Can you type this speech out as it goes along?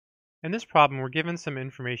In this problem, we're given some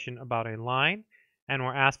information about a line, and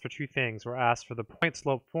we're asked for two things. We're asked for the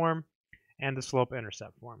point-slope form and the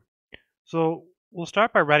slope-intercept form. So we'll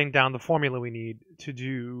start by writing down the formula we need to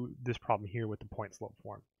do this problem here with the point-slope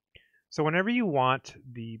form. So whenever you want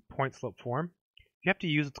the point-slope form, you have to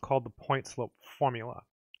use what's called the point-slope formula,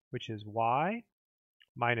 which is y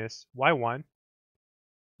minus y1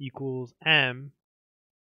 equals m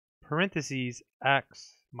parentheses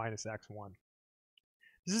x minus x1.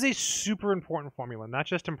 This is a super important formula, not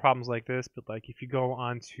just in problems like this, but like if you go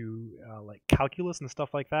on to like calculus and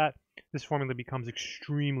stuff like that, this formula becomes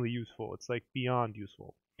extremely useful. It's like beyond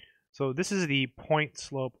useful. So this is the point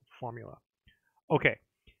slope formula. Okay,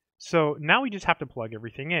 so now we just have to plug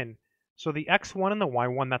everything in. So the x1 and the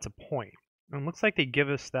y1, that's a point. And it looks like they give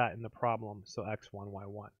us that in the problem, so x1,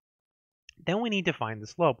 y1. Then we need to find the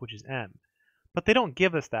slope, which is m. But they don't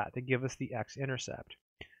give us that. They give us the x-intercept.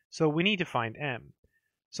 So we need to find m.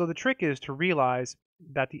 So the trick is to realize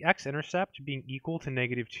that the x-intercept being equal to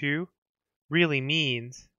 -2 really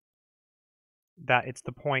means that it's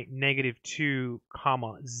the point -2,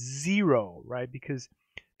 0, right? Because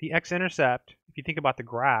the x-intercept, if you think about the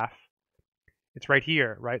graph, it's right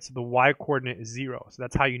here, right? So the y-coordinate is 0. So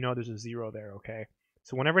that's how you know there's a 0 there, okay?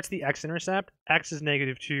 So whenever it's the x-intercept, x is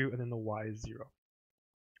 -2, and then the y is 0.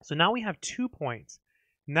 So now we have 2 points,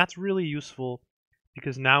 and that's really useful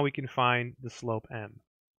because now we can find the slope m.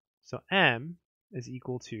 So m is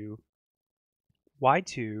equal to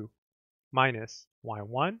y2 minus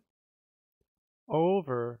y1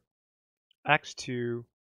 over x2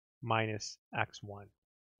 minus x1.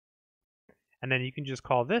 And then you can just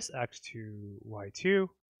call this x2, y2,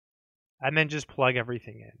 and then just plug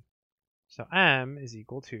everything in. So m is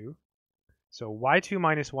equal to, so y2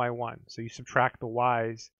 minus y1, so you subtract the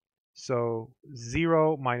y's, so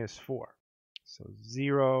 0 minus 4. So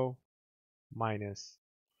 0 minus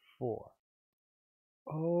 4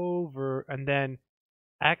 over, and then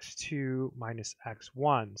x2 minus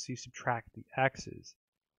x1, so you subtract the x's,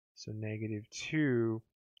 so -2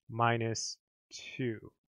 minus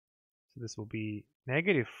 2. So this will be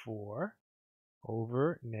 -4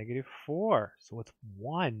 over -4, so it's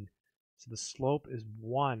 1. So the slope is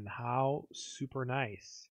 1. How super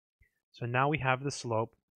nice. So now we have the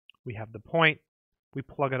slope, we have the point, we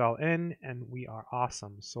plug it all in, and we are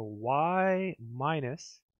awesome. So y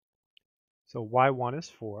minus, so y1 is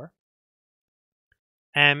 4,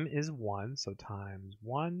 m is 1, so times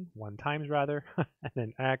 1 times rather, and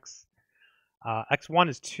then x1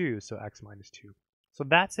 is 2, so x minus 2. So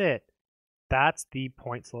that's it. That's the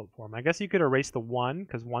point slope form. I guess you could erase the 1,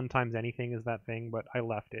 because 1 times anything is that thing, but I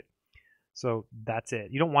left it. So that's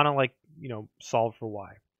it. You don't want to, like, solve for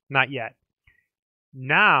y. Not yet.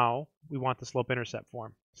 Now we want the slope-intercept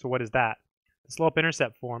form. So what is that? The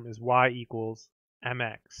slope-intercept form is y equals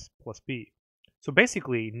mx plus b. So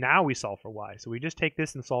basically, now we solve for y. So we just take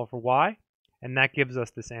this and solve for y, and that gives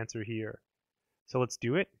us this answer here. So let's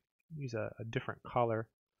do it. Use a different color.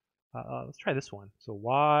 Let's try this one. So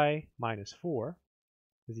y minus 4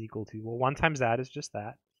 is equal to, well, 1 times that is just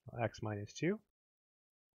that, so x minus 2.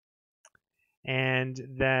 And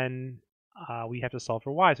then we have to solve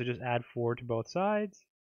for y, so just add 4 to both sides.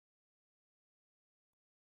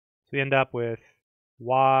 So we end up with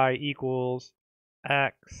y equals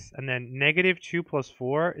x, and then -2 plus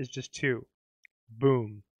 4 is just 2.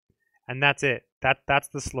 Boom. And that's it. That's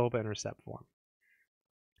the slope-intercept form.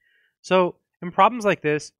 So in problems like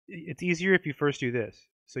this, it's easier if you first do this.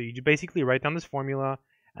 So you basically write down this formula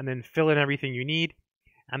and then fill in everything you need.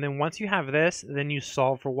 And then once you have this, then you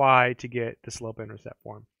solve for y to get the slope-intercept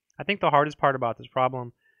form. I think the hardest part about this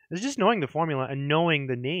problem is just knowing the formula and knowing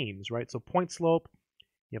the names, right? So point slope,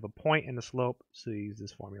 you have a point and a slope, so you use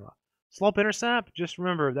this formula. Slope-intercept, just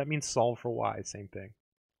remember that means solve for y, same thing.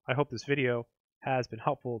 I hope this video has been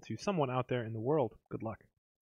helpful to someone out there in the world. Good luck.